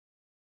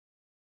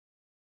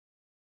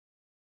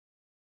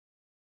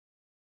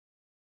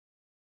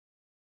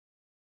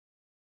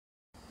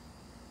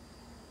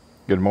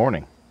Good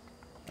morning,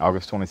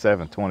 August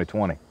 27th,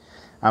 2020.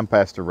 I'm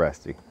Pastor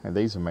Rusty, and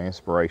these are my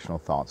inspirational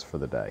thoughts for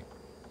the day.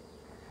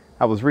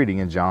 I was reading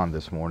in John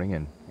this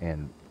morning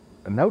and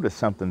noticed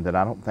something that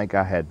I don't think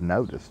I had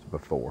noticed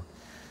before.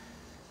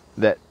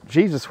 That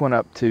Jesus went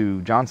up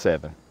to, John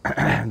 7,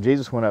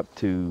 Jesus went up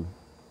to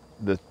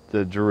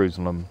the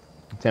Jerusalem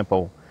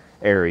temple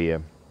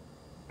area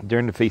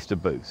during the Feast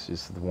of Booths.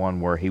 It's the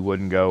one where he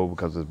wouldn't go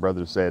because his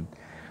brothers said,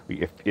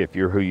 if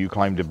you're who you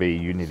claim to be,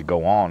 you need to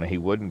go on. And he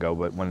wouldn't go,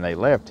 but when they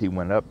left, he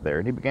went up there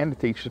and he began to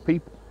teach the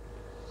people.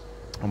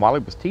 And while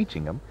he was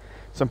teaching them,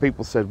 some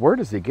people said, where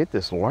does he get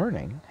this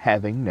learning,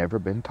 having never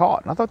been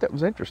taught? And I thought that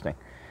was interesting.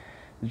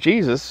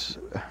 Jesus,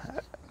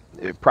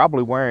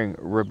 probably wearing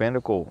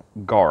rabbinical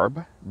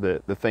garb,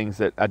 the things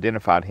that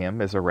identified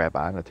him as a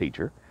rabbi and a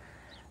teacher,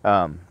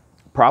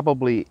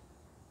 probably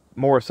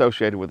more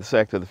associated with the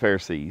sect of the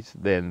Pharisees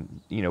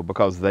than,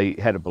 because they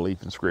had a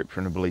belief in Scripture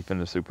and a belief in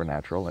the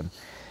supernatural. And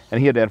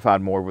he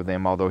identified more with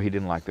them, although he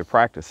didn't like their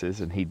practices,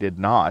 and he did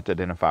not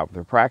identify with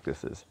their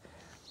practices.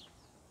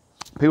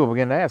 People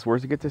began to ask,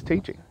 where's he get this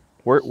teaching?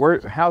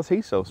 How's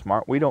he so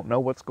smart? We don't know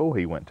what school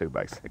he went to,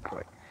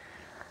 basically.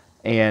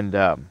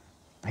 And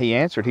he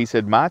answered, he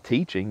said, my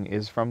teaching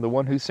is from the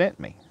one who sent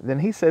me. Then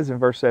he says in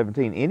verse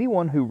 17,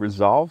 anyone who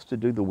resolves to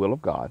do the will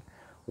of God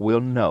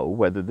will know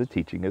whether the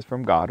teaching is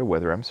from God or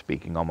whether I'm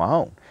speaking on my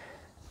own.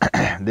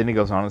 Then he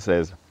goes on and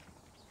says,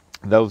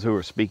 those who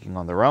are speaking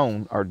on their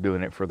own are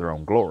doing it for their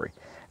own glory.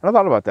 And I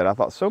thought about that. I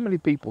thought so many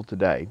people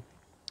today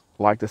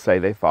like to say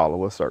they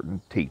follow a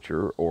certain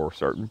teacher or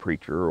certain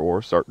preacher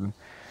or certain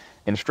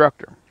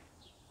instructor.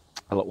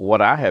 What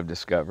I have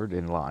discovered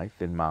in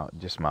life, in my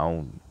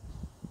own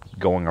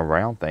going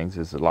around things,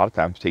 is a lot of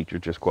times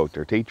teachers just quote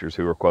their teachers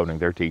who are quoting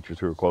their teachers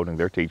who are quoting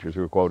their teachers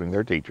who are quoting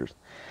their teachers.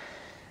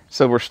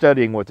 So we're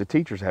studying what the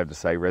teachers have to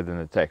say rather than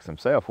the text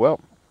themselves. Well,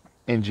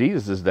 in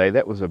Jesus' day,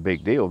 that was a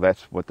big deal.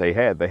 That's what they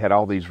had. They had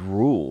all these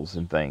rules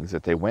and things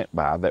that they went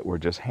by that were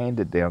just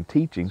handed down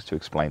teachings to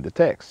explain the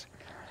text,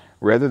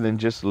 rather than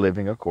just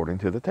living according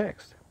to the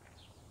text.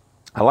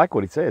 I like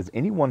what he says.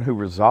 Anyone who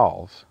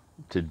resolves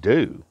to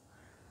do,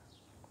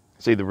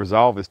 see, the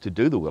resolve is to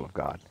do the will of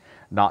God,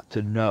 not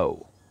to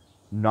know,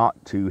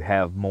 not to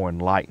have more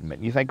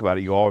enlightenment. You think about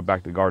it, you all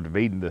back to the Garden of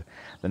Eden,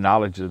 the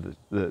knowledge of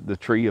the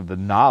tree of the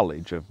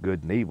knowledge of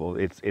good and evil.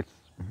 It's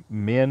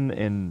men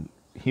and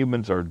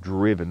humans are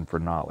driven for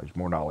knowledge,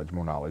 more knowledge,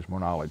 more knowledge, more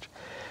knowledge.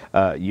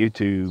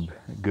 YouTube,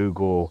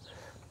 Google,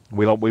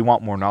 we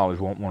want more knowledge,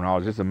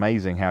 It's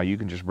amazing how you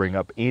can just bring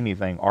up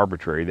anything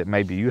arbitrary that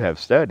maybe you have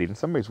studied and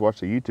somebody's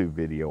watched a YouTube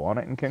video on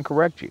it and can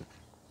correct you.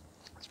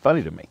 It's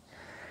funny to me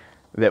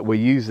that we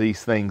use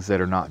these things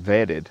that are not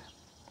vetted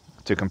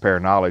to compare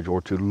knowledge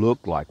or to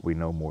look like we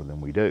know more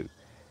than we do.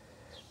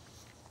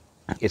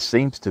 It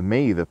seems to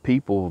me the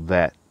people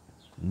that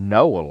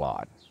know a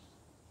lot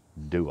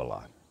do a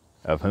lot.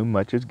 Of whom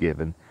much is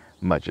given,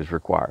 much is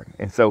required.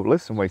 And so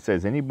listen what he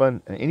says,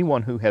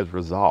 anyone who has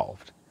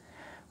resolved,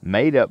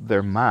 made up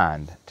their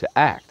mind to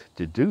act,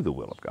 to do the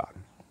will of God,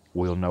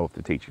 will know if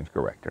the teaching is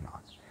correct or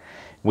not.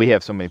 We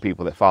have so many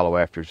people that follow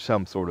after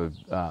some sort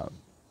of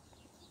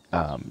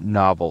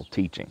novel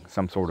teaching,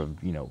 some sort of,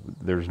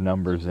 there's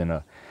numbers in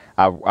a,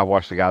 I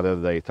watched a guy the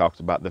other day,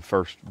 talks about the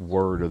first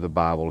word of the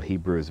Bible,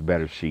 Hebrew is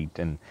Bereshit,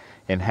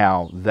 and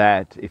how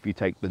that, if you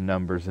take the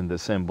numbers and the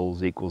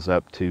symbols, equals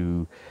up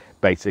to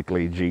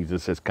basically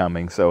Jesus is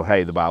coming. So,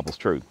 hey, the Bible's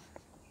true.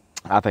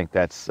 I think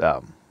that's, I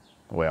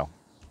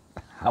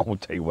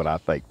won't tell you what I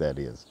think that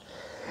is.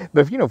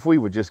 But if we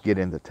would just get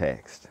in the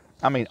text,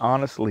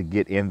 honestly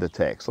get in the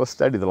text. Let's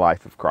study the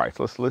life of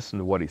Christ. Let's listen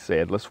to what he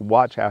said. Let's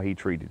watch how he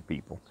treated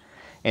people.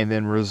 And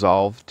then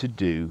resolve to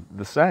do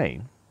the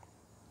same.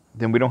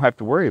 Then we don't have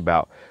to worry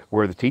about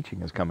where the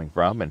teaching is coming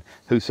from and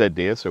who said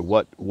this or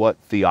what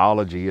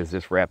theology is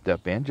this wrapped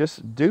up in.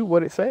 Just do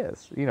what it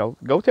says.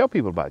 Go tell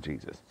people about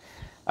Jesus.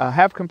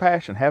 Have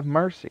compassion. Have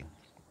mercy.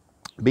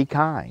 Be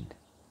kind.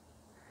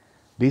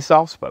 Be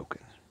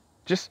soft-spoken.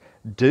 Just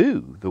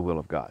do the will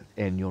of God,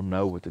 and you'll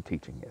know what the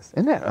teaching is.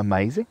 Isn't that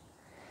amazing?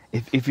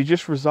 If you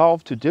just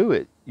resolve to do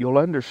it, you'll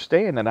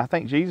understand. And I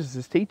think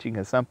Jesus' teaching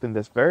is something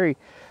that's very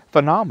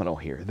phenomenal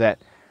here, that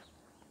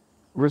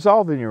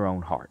resolve in your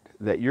own heart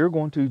that you're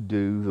going to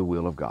do the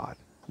will of God,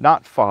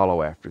 not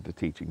follow after the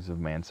teachings of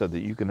man so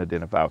that you can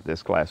identify with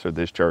this class or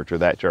this church or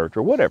that church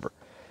or whatever.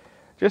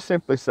 Just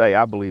simply say,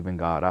 I believe in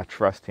God, I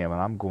trust him,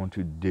 and I'm going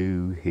to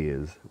do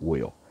his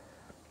will.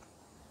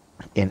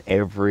 In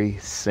every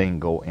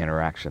single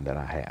interaction that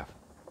I have,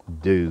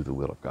 do the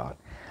will of God.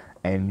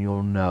 And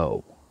you'll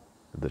know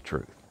the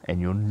truth. And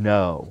you'll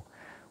know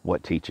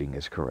what teaching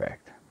is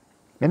correct.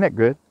 Isn't that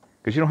good?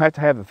 Because you don't have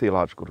to have the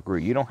theological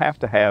degree. You don't have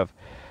to have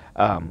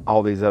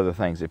all these other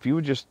things. If you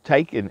would just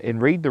take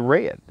and read the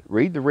red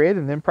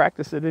and then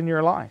practice it in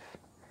your life,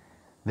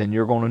 then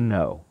you're going to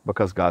know,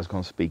 because God's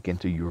going to speak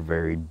into your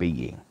very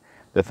being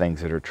the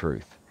things that are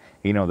truth.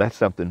 That's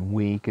something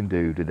we can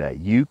do today.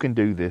 You can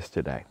do this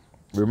today.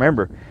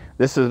 Remember,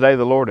 this is the day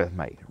the Lord hath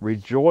made.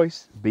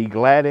 Rejoice, be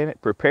glad in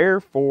it, prepare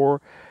for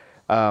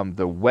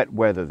the wet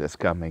weather that's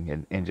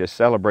coming, and just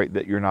celebrate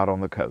that you're not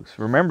on the coast.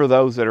 Remember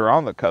those that are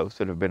on the coast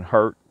that have been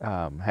hurt,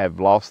 have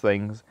lost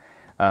things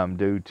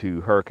due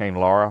to Hurricane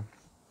Laura.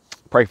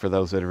 Pray for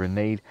those that are in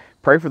need.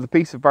 Pray for the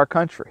peace of our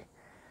country.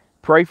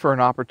 Pray for an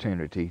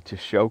opportunity to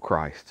show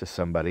Christ to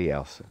somebody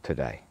else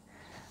today.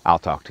 I'll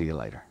talk to you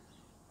later.